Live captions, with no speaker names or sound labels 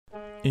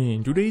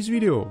In today's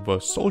video, the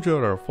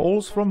soldier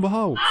falls from the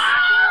house.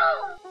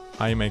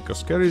 I make a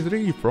scary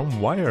tree from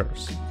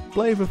wires.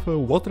 Play with a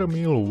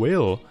watermill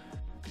wheel.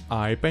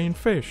 I paint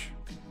fish.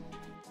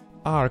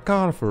 I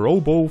carve a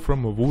rowboat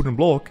from a wooden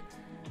block.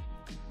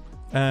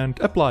 And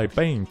apply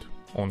paint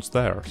on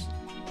stairs.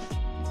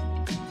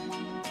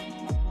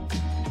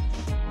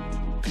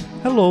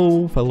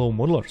 Hello, fellow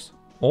modelers.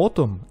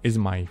 Autumn is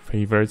my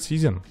favorite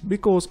season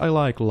because I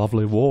like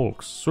lovely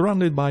walks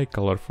surrounded by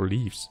colorful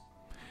leaves.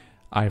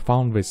 I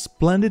found this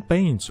splendid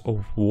paints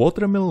of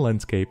watermill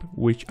landscape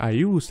which I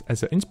use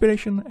as an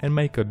inspiration and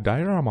make a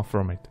diorama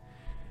from it.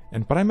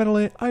 And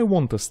primarily I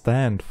want a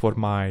stand for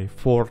my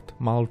Ford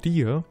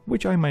Maltia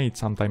which I made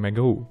some time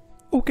ago.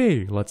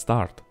 Okay, let's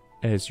start.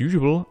 As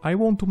usual, I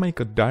want to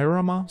make a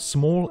diorama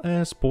small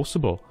as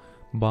possible,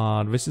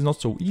 but this is not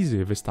so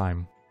easy this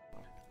time.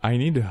 I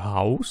need a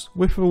house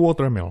with a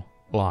watermill,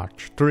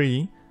 large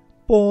tree,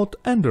 pot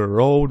and a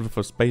road with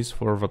a space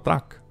for the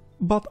truck.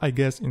 But I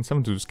guess in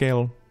 7:2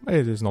 scale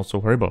it is not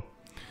so horrible.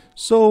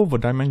 So the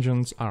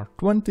dimensions are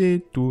 20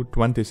 to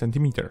 20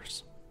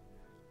 centimeters.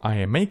 I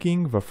am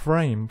making the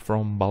frame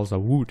from balsa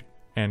wood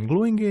and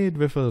gluing it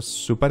with a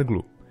super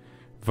glue.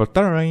 The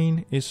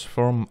terrain is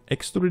from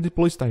extruded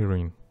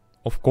polystyrene.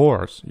 Of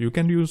course, you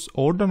can use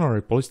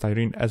ordinary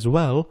polystyrene as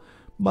well,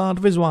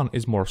 but this one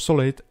is more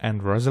solid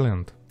and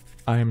resilient.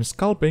 I am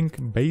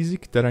sculpting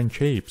basic terrain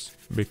shapes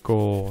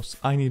because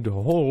I need a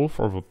hole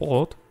for the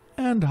pot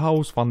and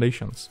house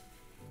foundations.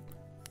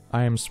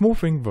 I am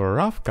smoothing the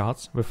rough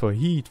cuts with a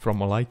heat from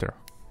a lighter.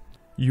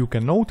 You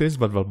can notice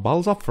that the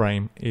balsa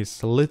frame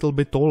is a little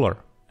bit taller,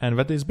 and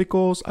that is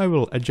because I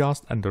will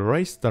adjust and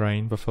raise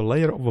terrain with a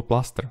layer of a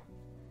plaster.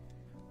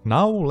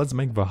 Now let's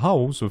make the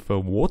house with a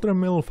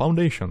watermill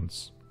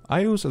foundations. I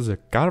use as a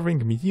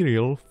carving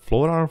material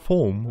floral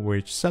foam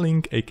which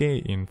selling AK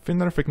in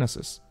thinner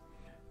thicknesses.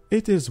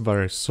 It is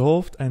very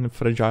soft and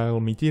fragile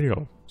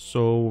material,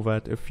 so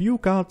that a few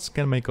cuts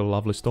can make a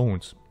lovely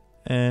stones.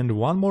 And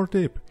one more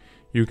tip.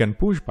 You can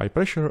push by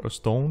pressure a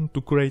stone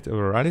to create a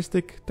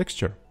realistic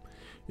texture.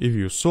 If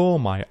you saw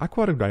my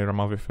aquatic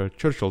diorama with a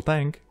Churchill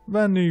tank,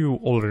 then you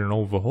already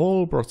know the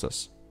whole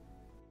process.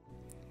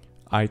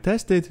 I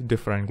tested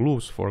different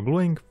glues for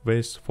gluing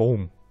this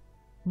foam,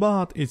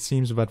 but it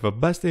seems that the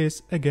best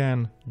is,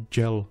 again,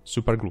 gel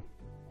superglue.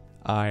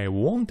 I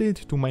wanted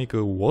to make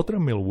a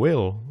watermill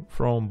wheel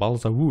from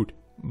balsa wood,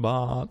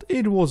 but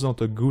it was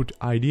not a good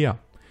idea.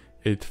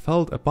 It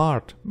fell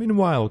apart,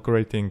 meanwhile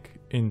creating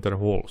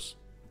interholes.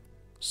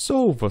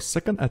 So the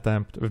second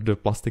attempt with the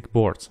plastic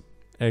boards.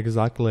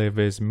 Exactly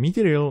this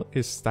material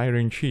is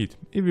styrene sheet.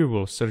 If you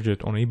will search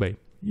it on eBay,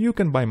 you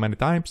can buy many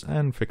types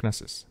and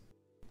thicknesses.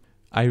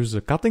 I use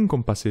the cutting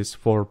compasses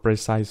for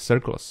precise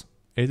circles.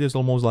 It is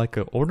almost like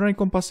an ordinary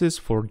compasses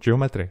for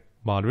geometry,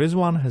 but this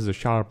one has a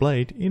sharp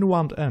blade in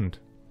one end.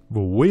 The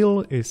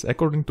wheel is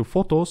according to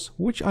photos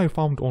which I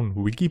found on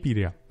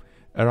Wikipedia.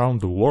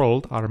 Around the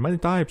world are many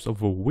types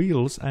of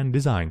wheels and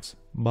designs,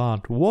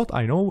 but what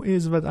I know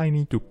is that I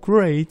need to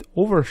create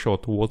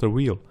overshot water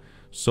wheel,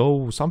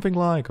 so something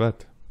like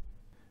that.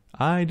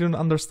 I don't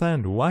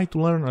understand why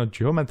to learn a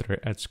geometry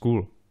at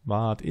school,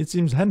 but it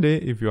seems handy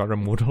if you are a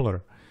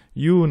modeler.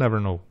 You never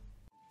know.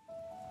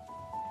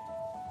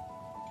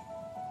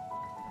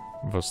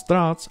 The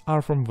struts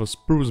are from the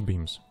spruce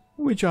beams,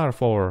 which are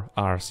for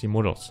RC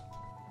models.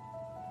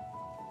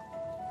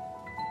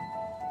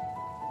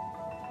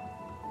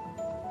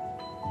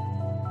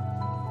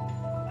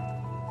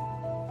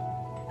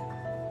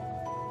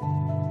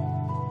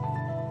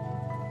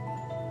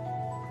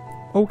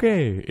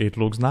 Okay, it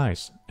looks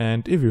nice,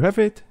 and if you have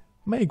it,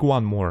 make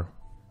one more.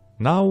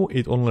 Now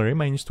it only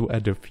remains to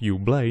add a few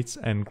blades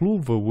and glue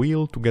the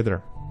wheel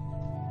together.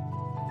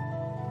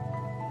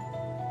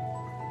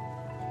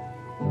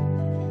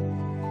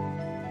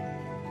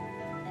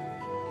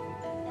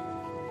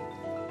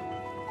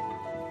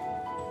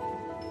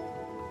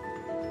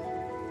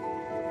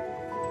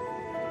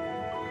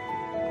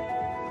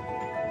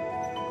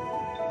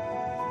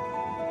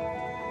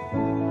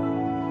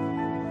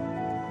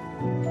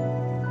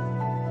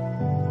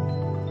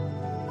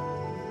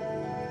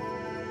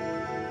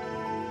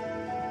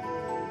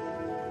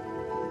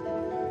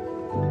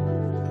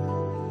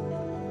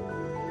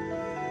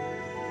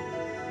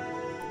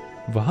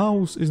 The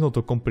house is not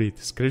a complete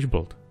scratch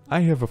build. I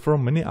have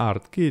from mini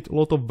art kit a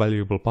lot of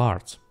valuable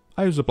parts.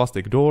 I use the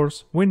plastic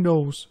doors,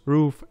 windows,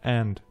 roof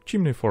and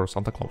chimney for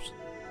Santa Claus.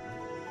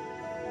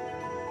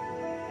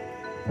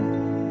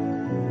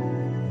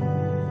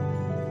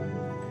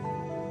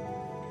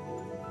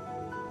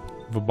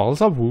 The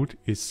balsa wood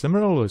is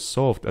similarly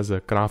soft as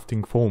a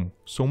crafting foam,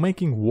 so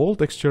making wall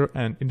texture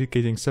and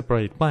indicating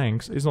separate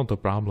planks is not a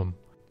problem.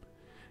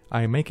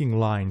 I am making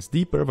lines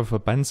deeper with a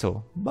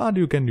pencil, but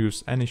you can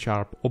use any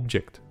sharp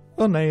object.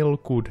 A nail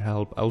could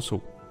help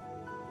also.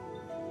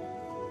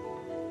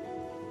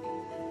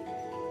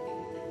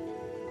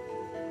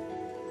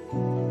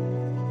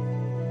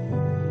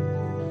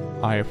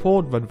 I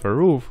thought that the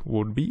roof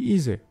would be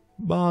easy,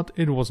 but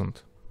it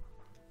wasn't.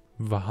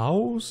 The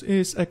house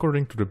is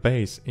according to the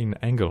base in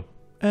angle.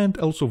 and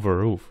also the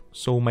roof,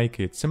 so make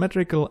it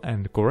symmetrical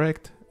and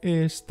correct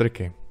is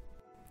tricky.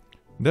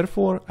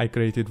 Therefore I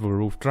created the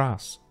roof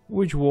truss,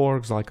 which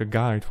works like a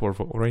guide for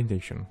the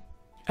orientation.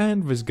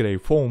 And this grey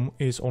foam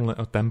is only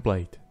a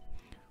template.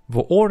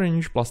 The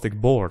orange plastic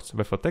boards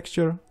with a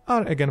texture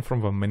are again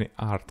from the mini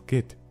art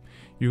kit.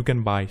 You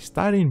can buy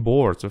styrene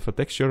boards with a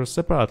texture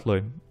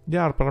separately. They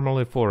are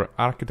primarily for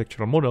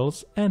architectural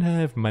models and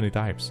have many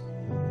types.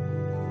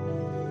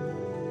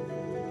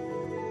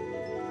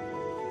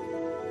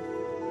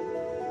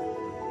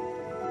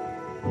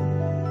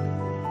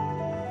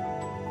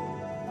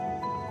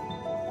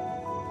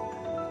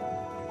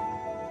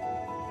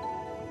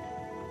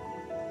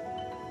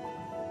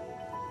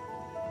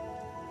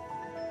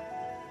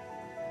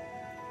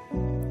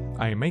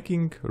 I am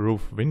making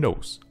roof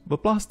windows. The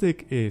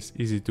plastic is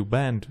easy to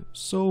bend,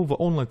 so the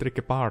only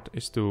tricky part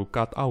is to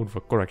cut out the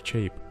correct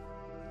shape.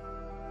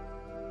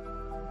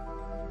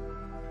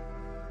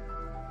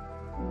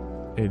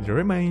 It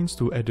remains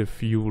to add a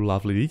few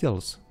lovely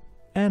details,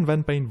 and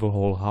then paint the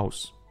whole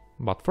house.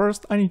 But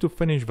first I need to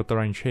finish the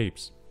terrain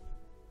shapes.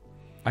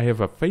 I have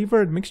a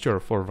favorite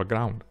mixture for the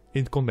ground.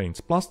 It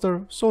contains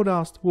plaster,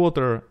 sawdust,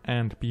 water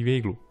and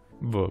PVA glue.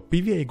 The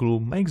PVA glue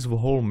makes the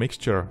whole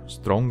mixture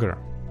stronger.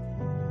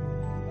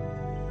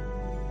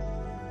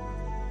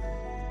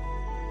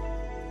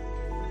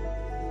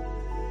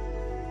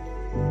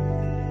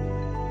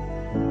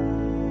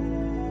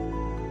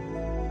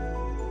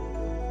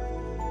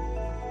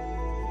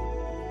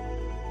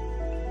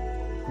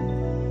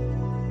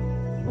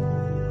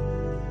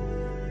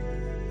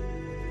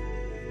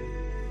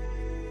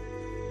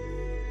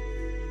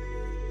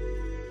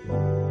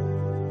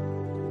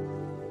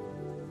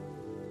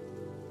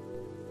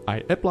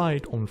 I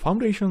applied on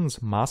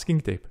foundation's masking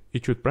tape.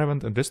 It should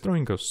prevent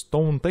destroying a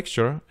stone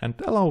texture and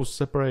allows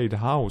separate the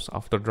house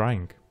after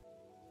drying.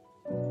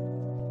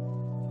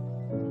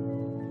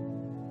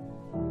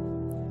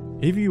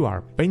 If you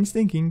are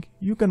painstaking,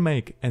 you can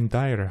make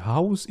entire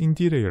house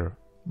interior,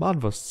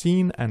 but the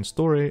scene and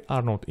story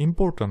are not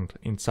important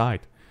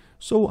inside,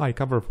 so I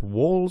cover the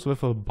walls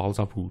with a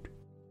balsa wood.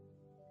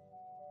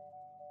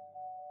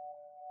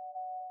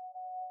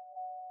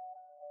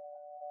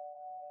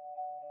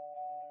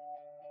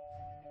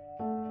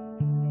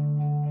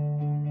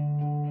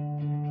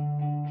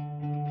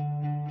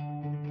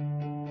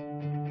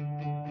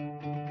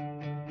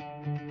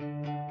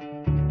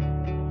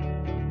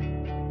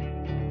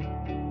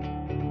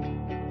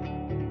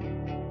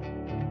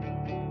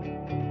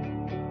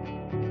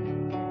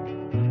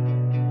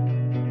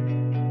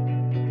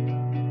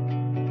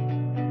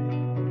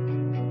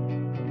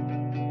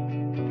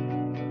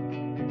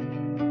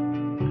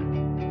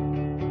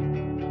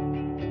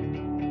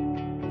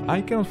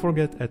 I cannot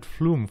forget add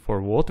flume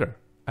for water.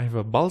 I have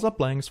a balsa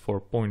planks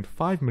for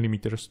 0.5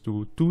 mm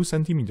to 2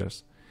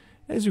 cm.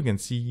 As you can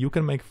see, you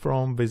can make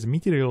from this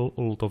material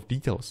a lot of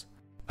details.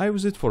 I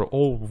use it for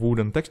all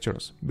wooden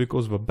textures,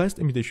 because the best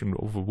imitation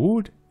of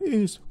wood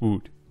is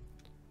wood.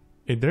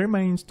 It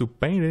remains to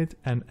paint it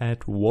and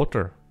add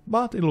water,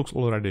 but it looks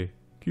already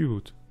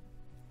cute.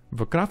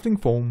 The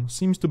crafting foam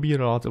seems to be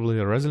relatively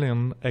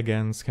resilient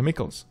against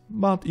chemicals,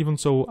 but even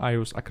so I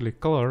use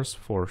acrylic colors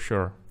for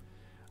sure.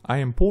 I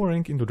am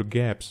pouring into the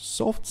gaps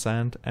soft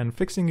sand and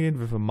fixing it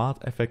with a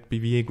matte effect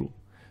PVA glue.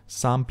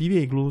 Some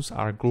PVA glues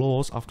are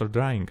gloss after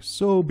drying,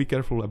 so be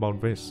careful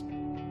about this.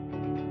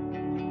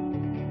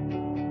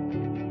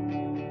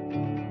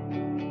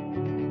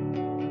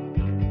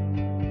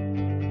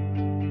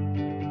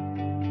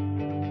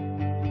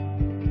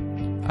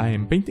 I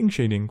am painting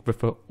shading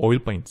with oil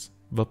paints.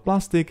 The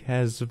plastic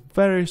has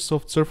very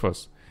soft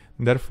surface,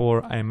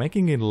 therefore I am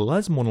making it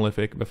less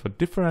monolithic with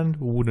different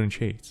wooden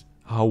shades.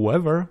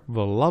 However,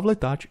 the lovely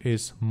touch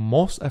is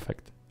moss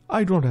effect.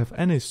 I don't have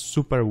any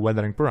super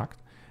weathering product.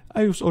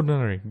 I use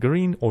ordinary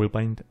green oil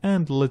paint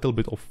and little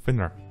bit of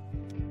thinner.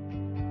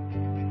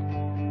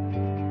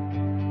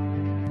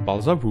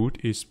 Balsa wood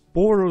is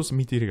porous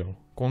material,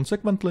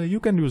 consequently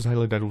you can use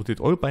highly diluted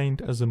oil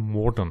paint as a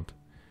mordant.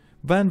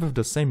 Then with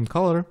the same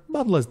color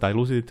but less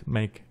diluted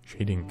make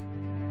shading.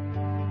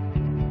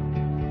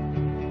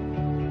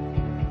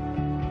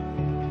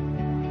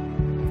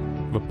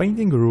 The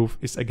painting roof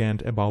is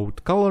again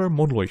about color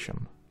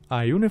modulation.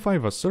 I unify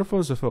the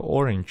surface with an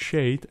orange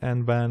shade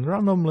and then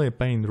randomly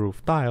paint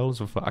roof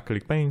tiles with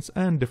acrylic paints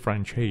and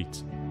different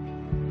shades.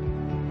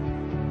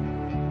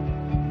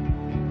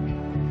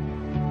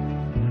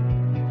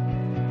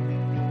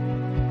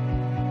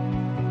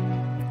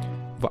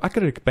 The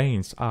acrylic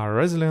paints are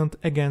resilient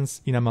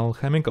against enamel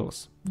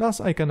chemicals,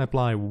 thus I can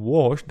apply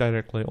wash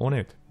directly on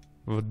it.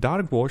 The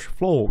dark wash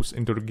flows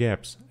into the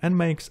gaps and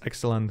makes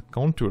excellent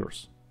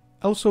contours.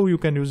 Also, you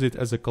can use it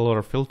as a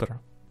color filter.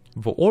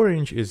 The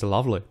orange is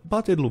lovely,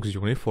 but it looks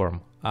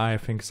uniform. I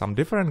think some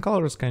different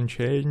colors can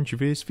change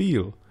this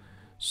feel.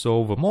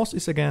 So the moss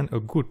is again a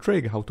good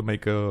trick how to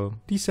make a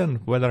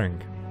decent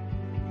weathering.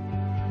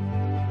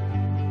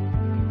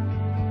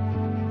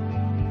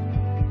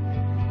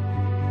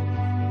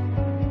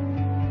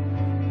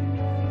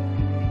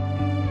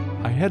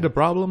 I had a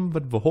problem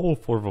that the hole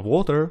for the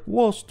water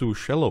was too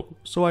shallow,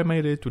 so I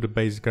made it to the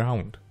base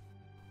ground.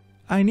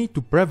 I need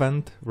to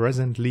prevent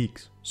resin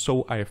leaks,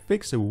 so I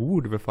fix a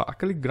wood with an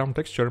acrylic ground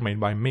texture made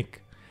by Mica.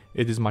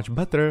 It is much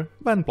better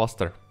than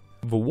plaster.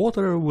 The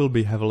water will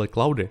be heavily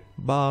cloudy,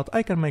 but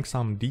I can make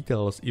some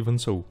details even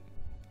so.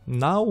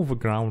 Now the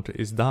ground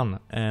is done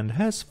and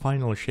has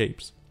final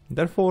shapes,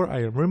 therefore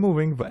I am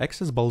removing the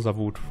excess balsa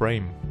wood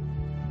frame.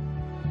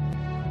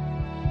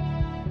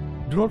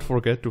 Do not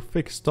forget to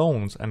fix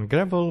stones and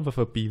gravel with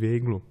a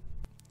PVA glue.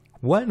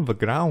 When the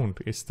ground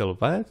is still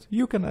wet,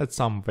 you can add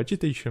some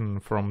vegetation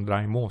from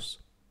dry moss.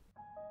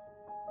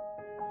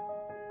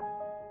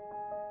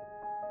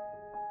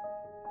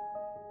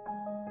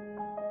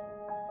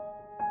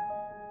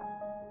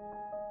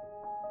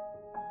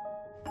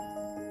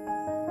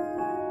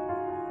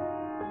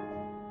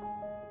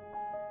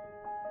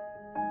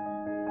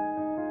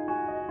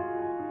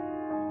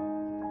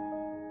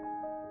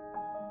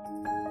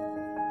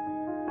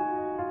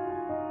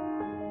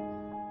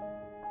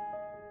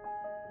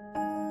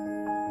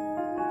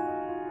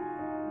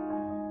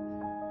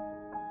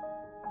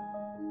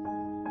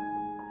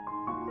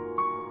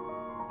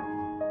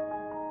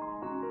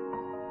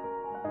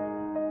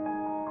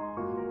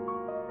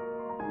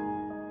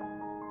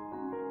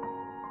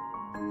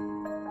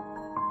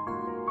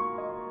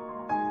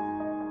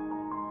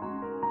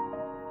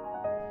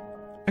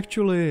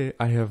 Actually,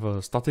 I have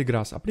a static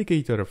grass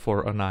applicator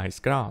for a nice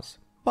grass,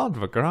 but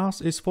the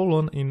grass is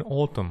fallen in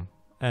autumn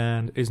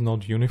and is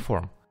not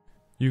uniform.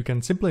 You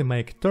can simply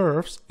make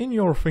turfs in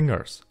your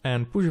fingers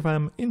and push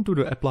them into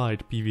the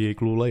applied PVA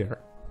glue layer.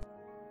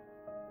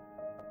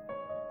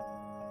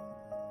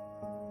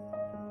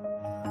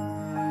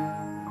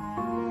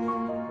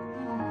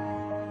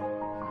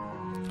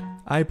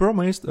 I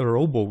promised a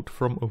rowboat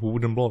from a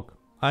wooden block.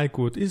 I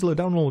could easily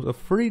download a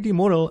 3D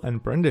model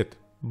and print it.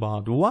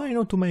 But why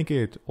not to make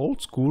it old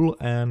school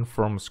and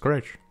from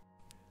scratch?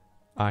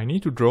 I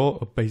need to draw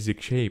a basic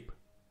shape.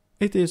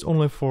 It is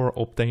only for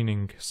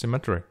obtaining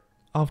symmetry.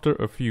 After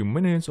a few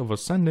minutes of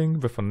sanding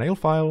with a nail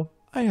file,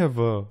 I have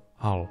a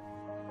hull.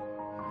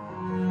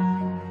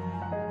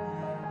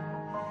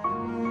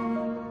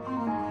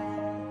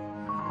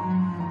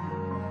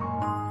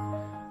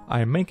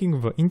 I am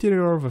making the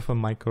interior with a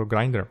micro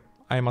grinder.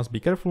 I must be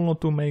careful not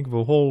to make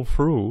the hole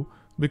through,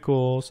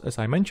 because, as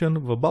I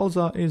mentioned, the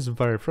balsa is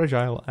very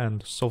fragile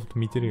and soft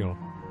material.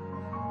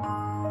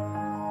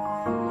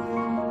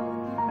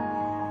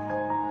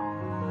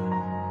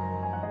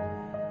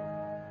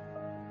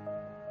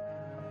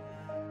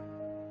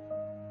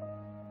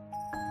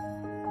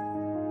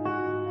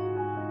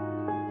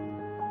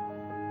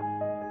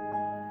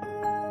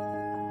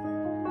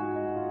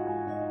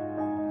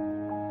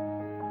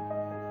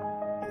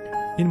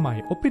 In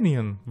my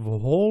opinion, the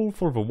hole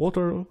for the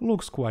water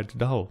looks quite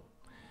dull.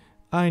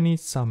 I need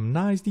some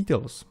nice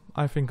details.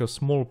 I think a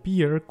small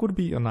pier could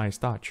be a nice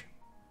touch.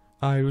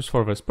 I use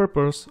for this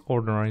purpose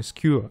ordinary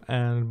skewer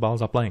and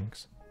balsa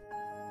planks.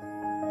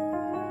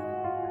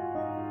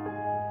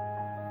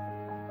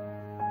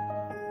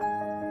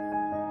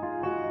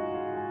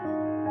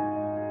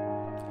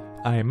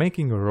 I am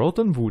making a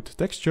rotten wood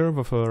texture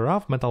with a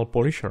rough metal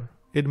polisher.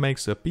 It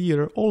makes a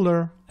pier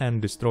older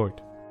and destroyed.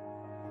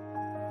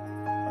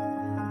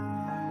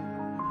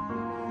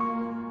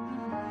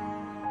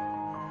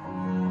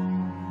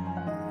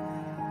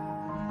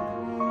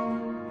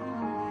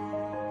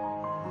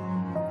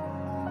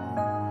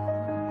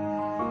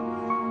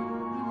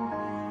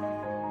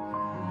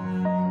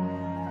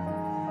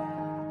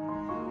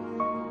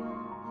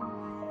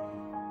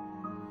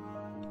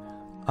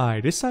 I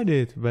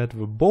decided that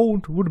the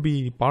boat would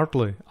be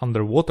partly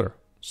underwater,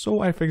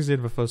 so I fixed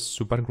it with a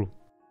superglue.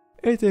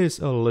 It is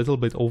a little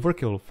bit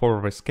overkill for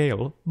the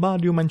scale,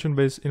 but you mentioned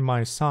this in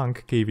my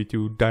sunk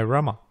KV2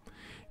 diorama.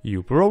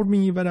 You wrote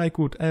me that I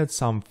could add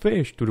some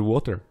fish to the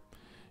water.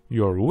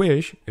 Your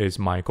wish is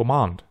my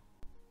command.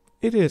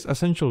 It is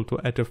essential to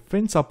add a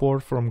fin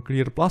support from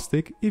clear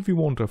plastic if you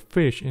want a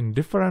fish in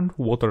different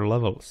water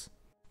levels.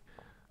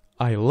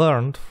 I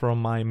learned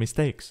from my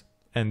mistakes,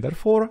 and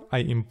therefore I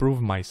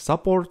improve my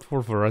support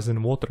for the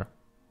resin water.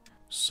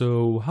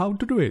 So how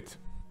to do it?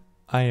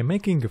 I am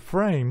making a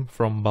frame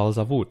from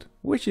balsa wood,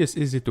 which is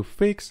easy to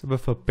fix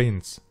with a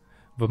pins.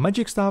 The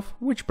magic stuff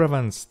which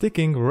prevents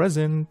sticking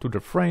resin to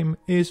the frame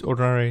is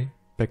ordinary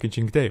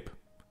packaging tape.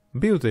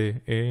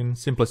 Beauty in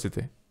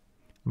simplicity.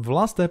 The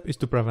last step is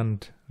to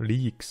prevent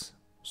leaks.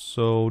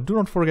 So do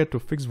not forget to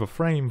fix the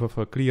frame with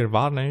a clear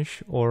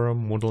varnish or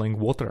modeling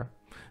water.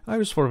 I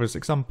use for this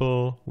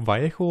example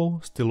Vallejo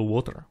still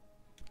water.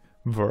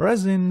 The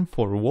resin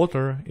for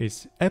water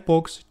is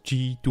Epox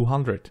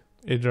G200.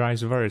 It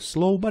dries very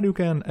slow, but you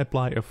can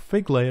apply a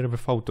thick layer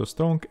without a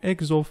strong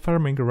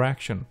exothermic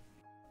reaction.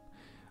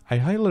 I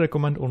highly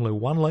recommend only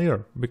one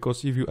layer,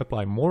 because if you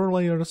apply more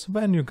layers,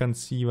 then you can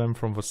see them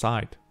from the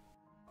side.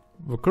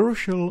 The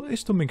crucial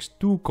is to mix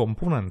two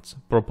components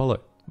properly.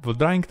 The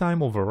drying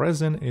time of the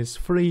resin is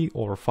 3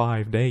 or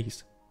 5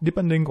 days,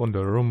 depending on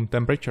the room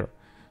temperature,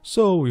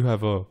 so you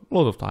have a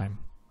lot of time.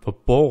 The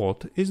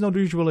pot is not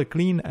usually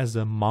clean as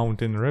a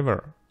mountain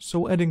river,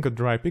 so adding a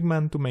dry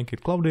pigment to make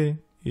it cloudy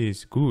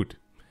is good.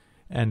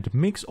 And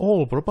mix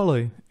all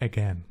properly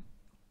again.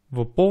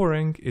 The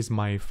pouring is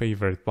my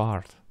favorite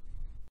part.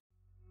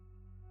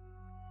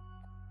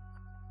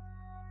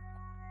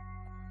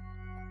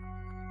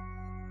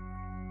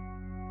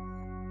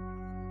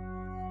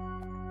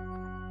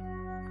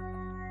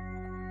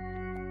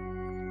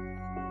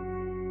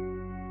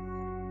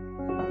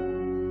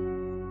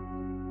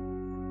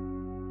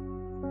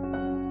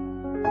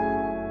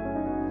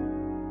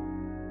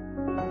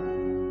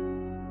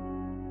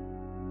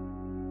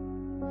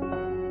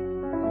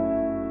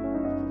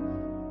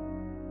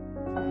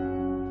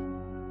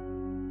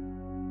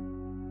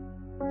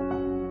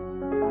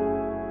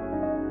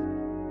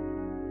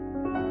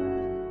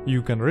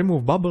 You can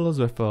remove bubbles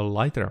with a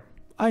lighter.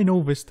 I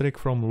know this trick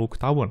from Luke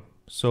Town,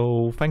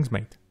 so thanks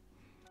mate.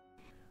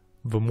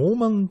 The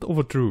moment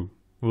of truth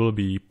will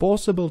be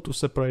possible to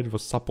separate the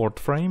support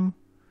frame.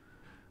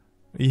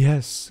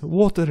 Yes,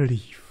 what a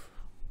relief.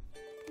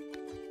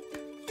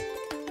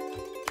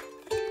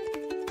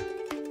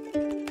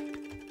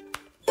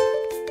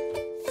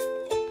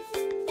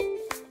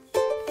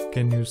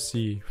 Can you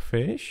see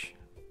fish?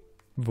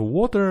 The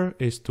water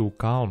is too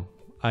calm.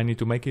 I need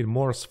to make it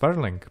more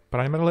swirling,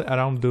 primarily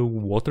around the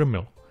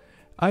watermill.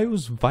 I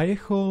use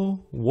Vallejo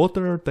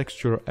water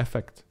texture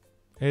effect.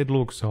 It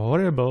looks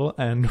horrible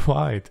and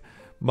white,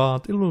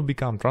 but it will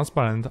become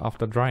transparent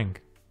after drying.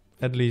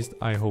 At least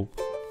I hope.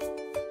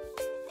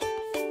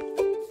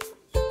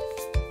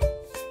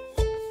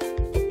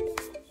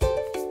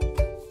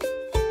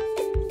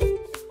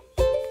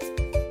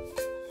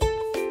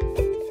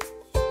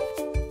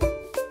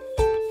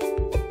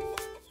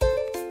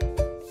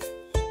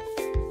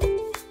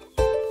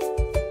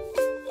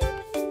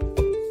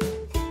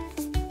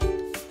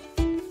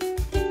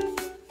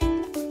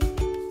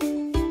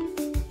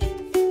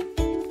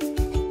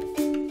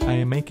 I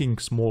am making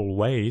small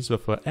waves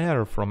with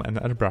air from an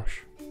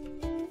airbrush.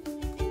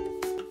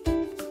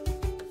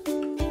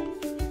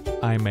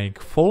 I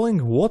make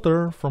falling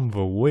water from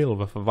the wheel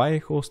with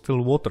Vallejo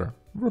still water.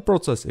 The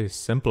process is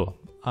simple.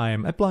 I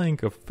am applying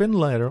a thin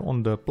layer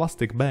on the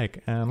plastic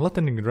bag and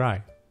letting it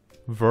dry.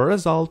 The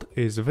result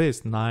is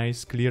this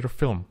nice clear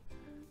film.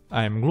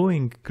 I am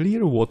gluing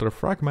clear water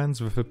fragments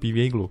with a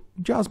PVA glue,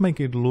 just make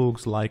it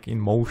look like in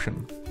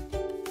motion.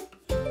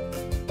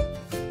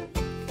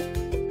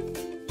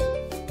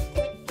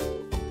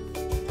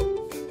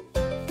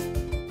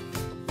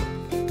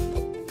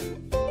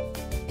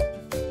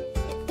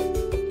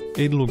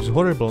 It looks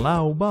horrible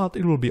now, but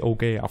it will be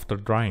okay after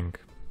drying.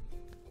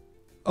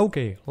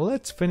 Okay,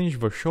 let's finish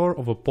the shore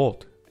of a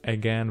pot.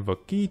 Again, the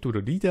key to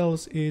the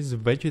details is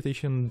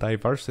vegetation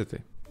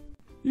diversity.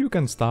 You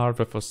can start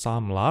with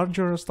some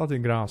larger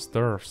static grass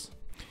turfs.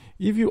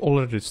 If you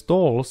already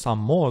stole some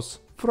moss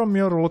from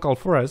your local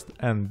forest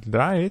and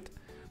dry it,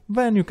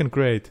 then you can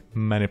create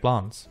many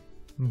plants.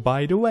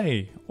 By the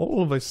way,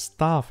 all this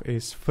stuff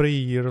is 3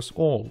 years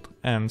old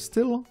and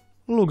still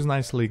looks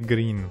nicely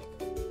green.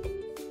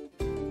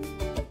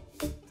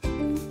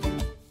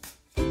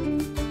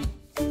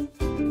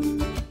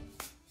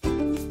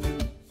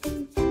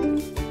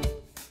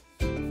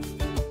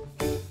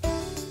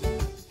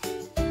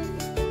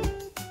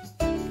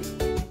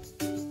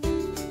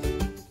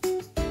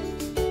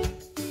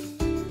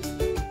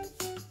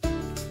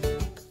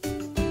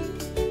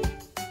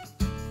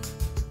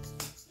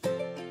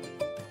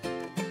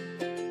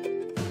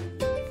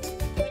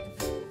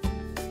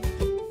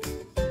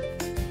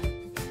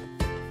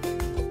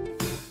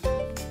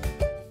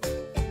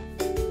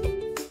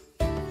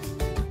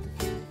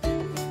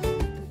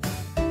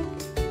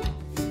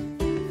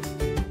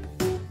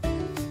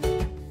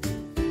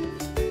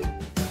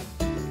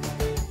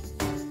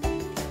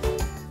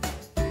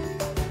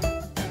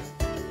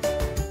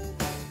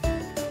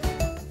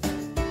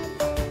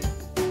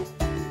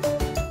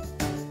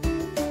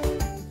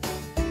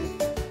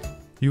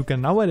 You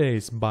can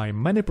nowadays buy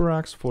many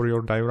products for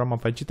your diorama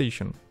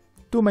vegetation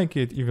to make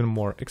it even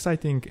more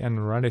exciting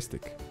and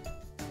realistic.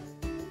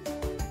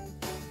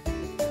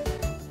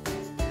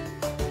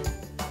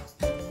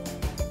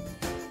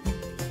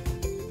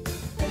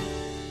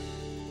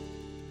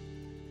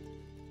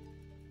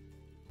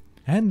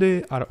 And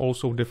there are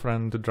also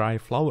different dry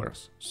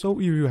flowers, so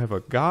if you have a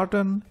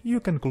garden,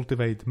 you can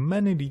cultivate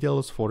many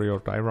details for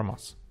your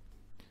dioramas.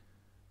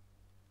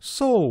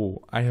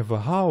 So, I have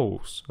a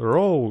house,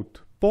 road,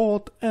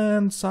 pot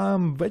and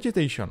some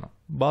vegetation,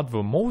 but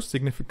the most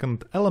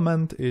significant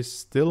element is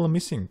still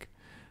missing,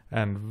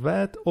 and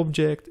that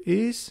object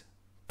is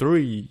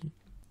tree.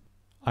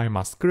 I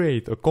must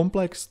create a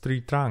complex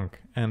tree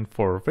trunk, and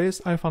for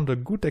this I found a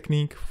good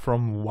technique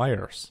from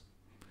wires.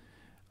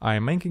 I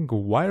am making a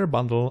wire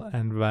bundle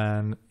and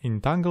then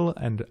entangle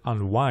and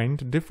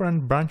unwind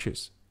different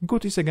branches.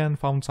 Good is again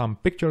found some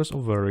pictures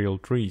of the real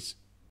trees.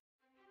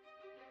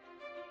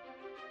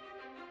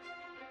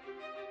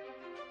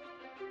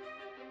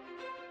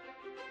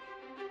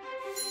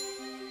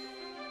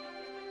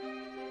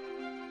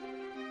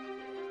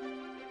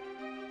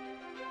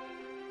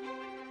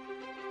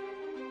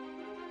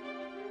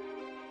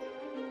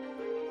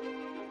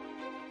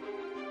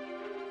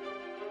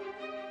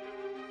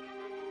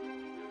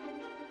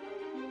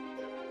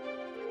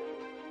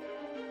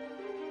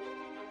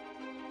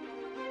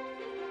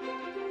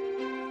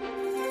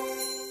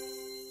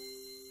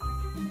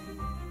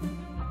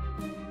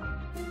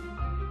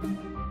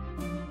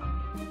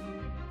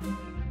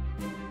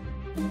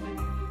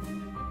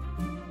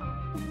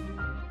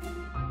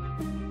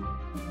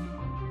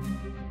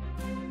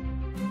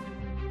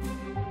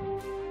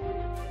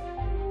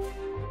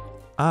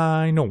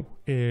 I know,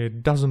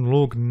 it doesn't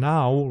look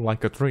now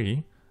like a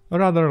tree,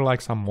 rather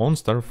like some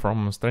monster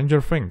from Stranger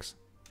Things.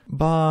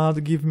 But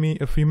give me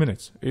a few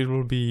minutes, it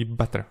will be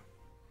better.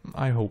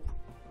 I hope.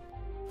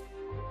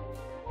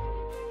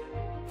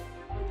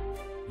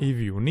 If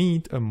you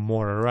need a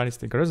more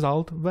realistic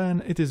result,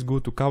 then it is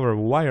good to cover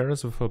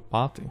wires with a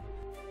putty.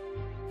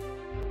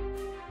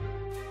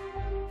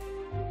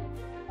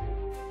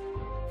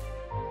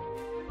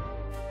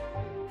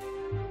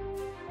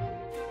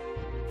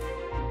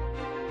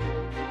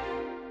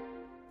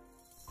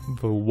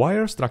 The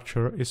wire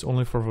structure is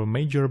only for the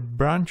major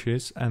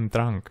branches and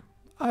trunk.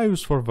 I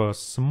use for the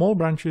small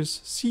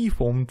branches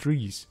seafoam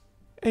trees.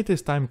 It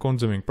is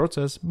time-consuming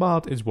process,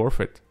 but it's worth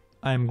it.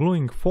 I am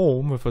gluing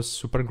foam with a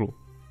super glue.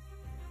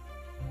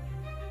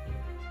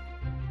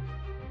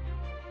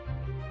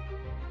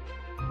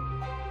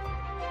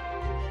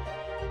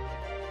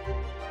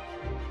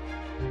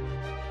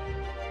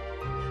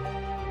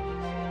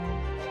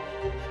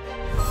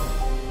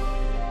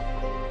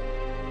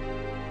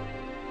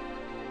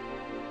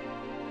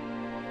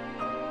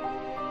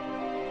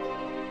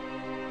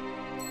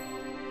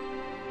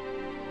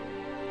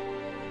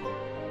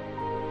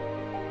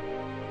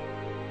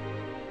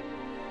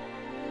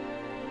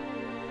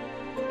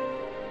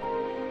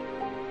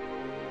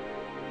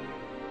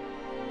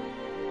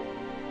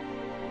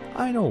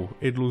 I know,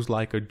 it looks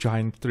like a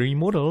giant tree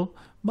model,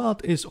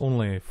 but is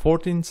only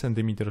 14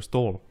 centimeters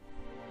tall.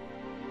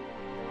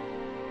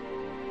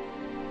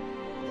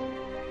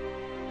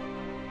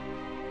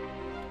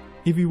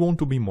 If you want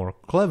to be more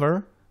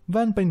clever,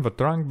 then paint the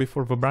trunk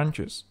before the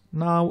branches.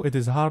 Now it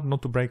is hard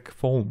not to break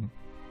foam.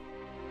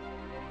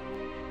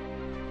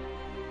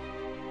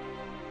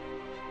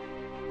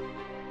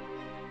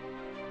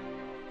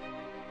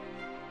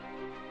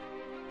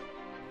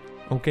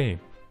 Okay.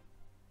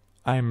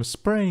 I'm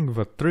spraying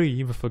the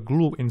tree with a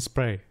glue in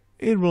spray.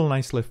 It will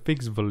nicely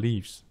fix the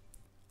leaves.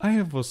 I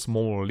have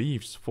small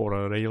leaves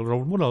for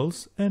railroad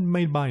models and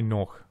made by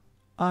Noch.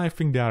 I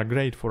think they are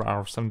great for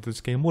our 70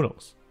 scale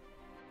models.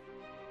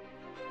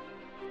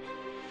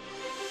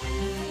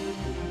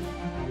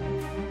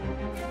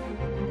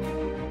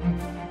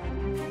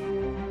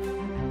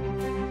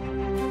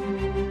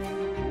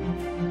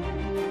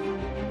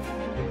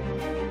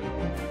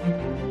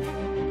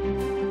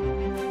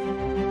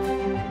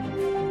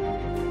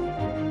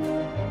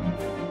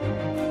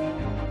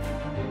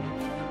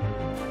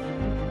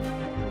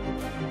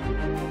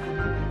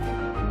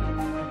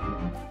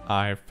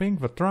 I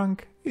think the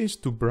trunk is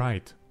too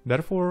bright,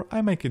 therefore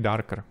I make it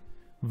darker.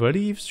 The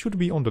leaves should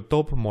be on the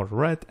top more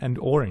red and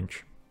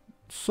orange,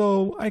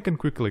 so I can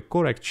quickly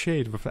correct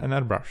shade with an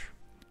airbrush.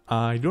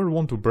 I don't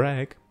want to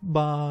brag,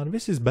 but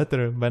this is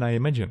better than I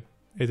imagine.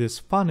 It is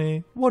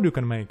funny what you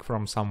can make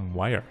from some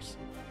wires.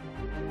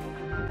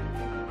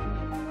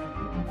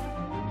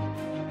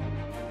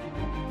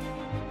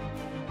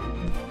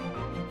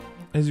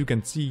 As you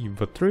can see,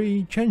 the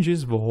tree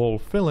changes the whole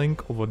feeling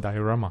of a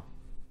diorama.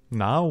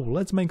 Now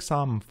let's make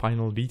some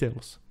final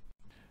details.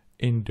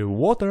 In the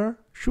water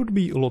should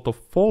be a lot of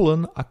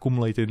fallen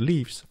accumulated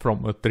leaves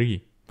from a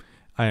tree.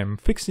 I am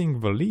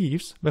fixing the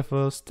leaves with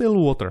still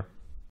water.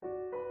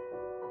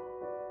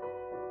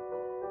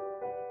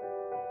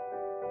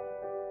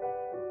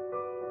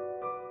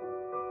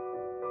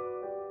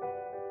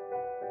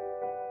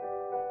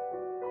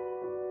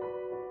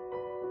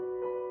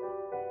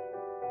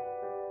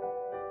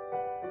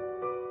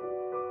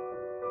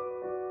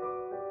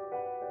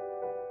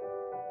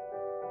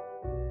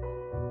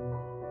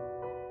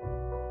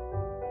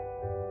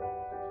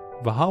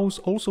 The house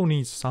also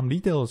needs some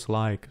details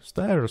like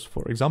stairs,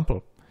 for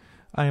example.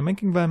 I am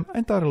making them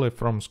entirely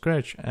from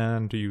scratch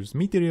and the used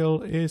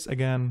material is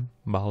again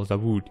balsa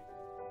wood.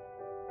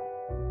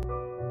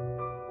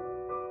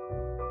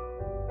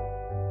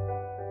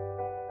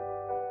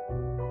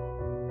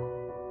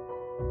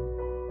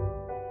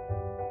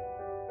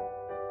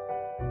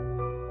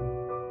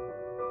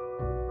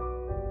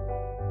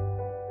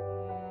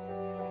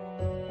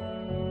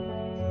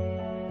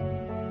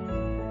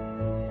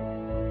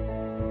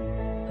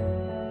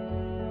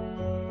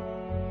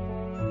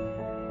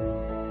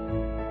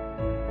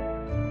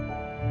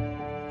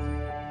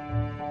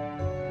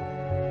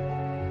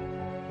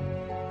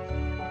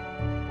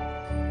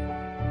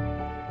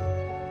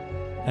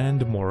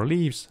 And more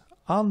leaves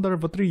under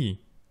the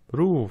tree,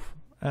 roof,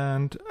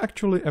 and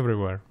actually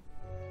everywhere.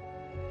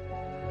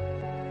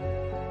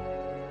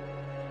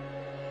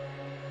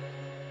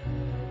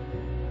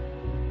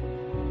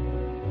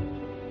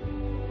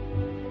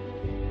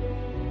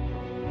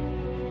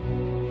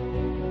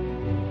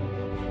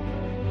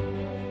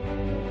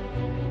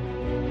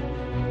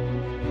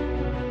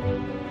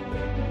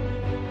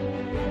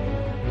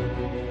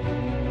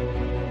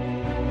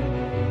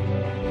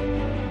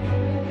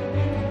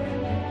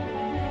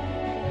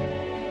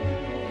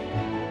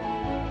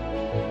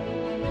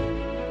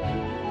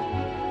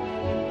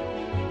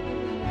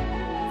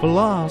 The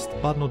last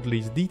but not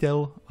least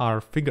detail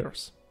are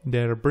figures.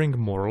 They bring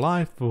more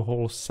life to the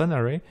whole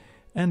scenery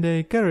and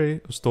they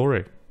carry a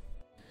story.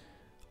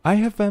 I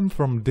have them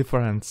from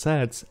different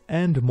sets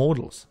and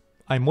models.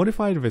 I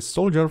modified this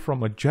soldier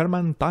from a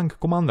German tank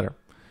commander.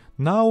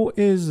 Now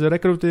is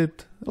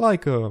recruited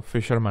like a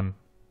fisherman.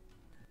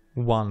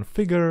 One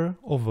figure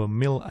of a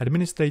mill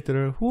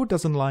administrator who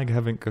doesn't like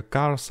having a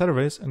car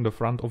service in the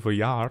front of a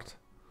yard.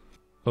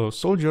 A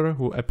soldier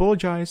who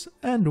apologizes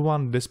and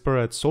one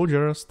desperate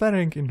soldier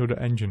staring into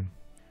the engine.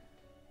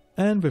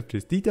 And with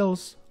these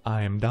details,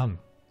 I am done.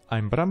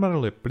 I'm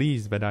primarily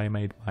pleased that I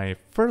made my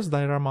first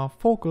diorama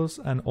focus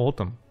on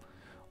autumn.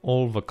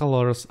 All the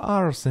colors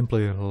are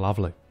simply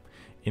lovely.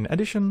 In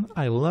addition,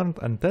 I learned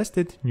and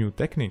tested new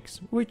techniques,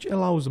 which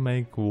allows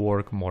make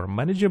work more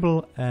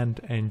manageable and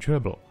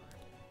enjoyable.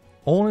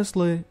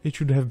 Honestly, it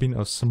should have been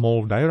a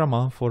small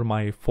diorama for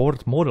my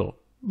fourth model,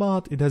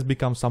 but it has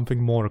become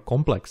something more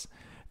complex,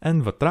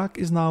 and the truck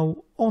is now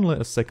only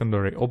a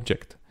secondary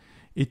object.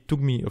 It took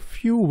me a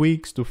few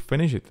weeks to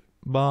finish it,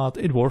 but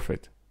it's worth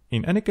it.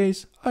 In any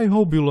case, I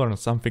hope you learn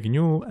something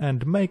new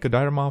and make a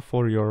diorama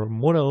for your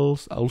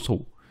models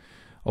also.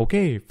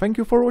 Okay, thank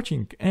you for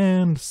watching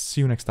and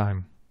see you next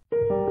time.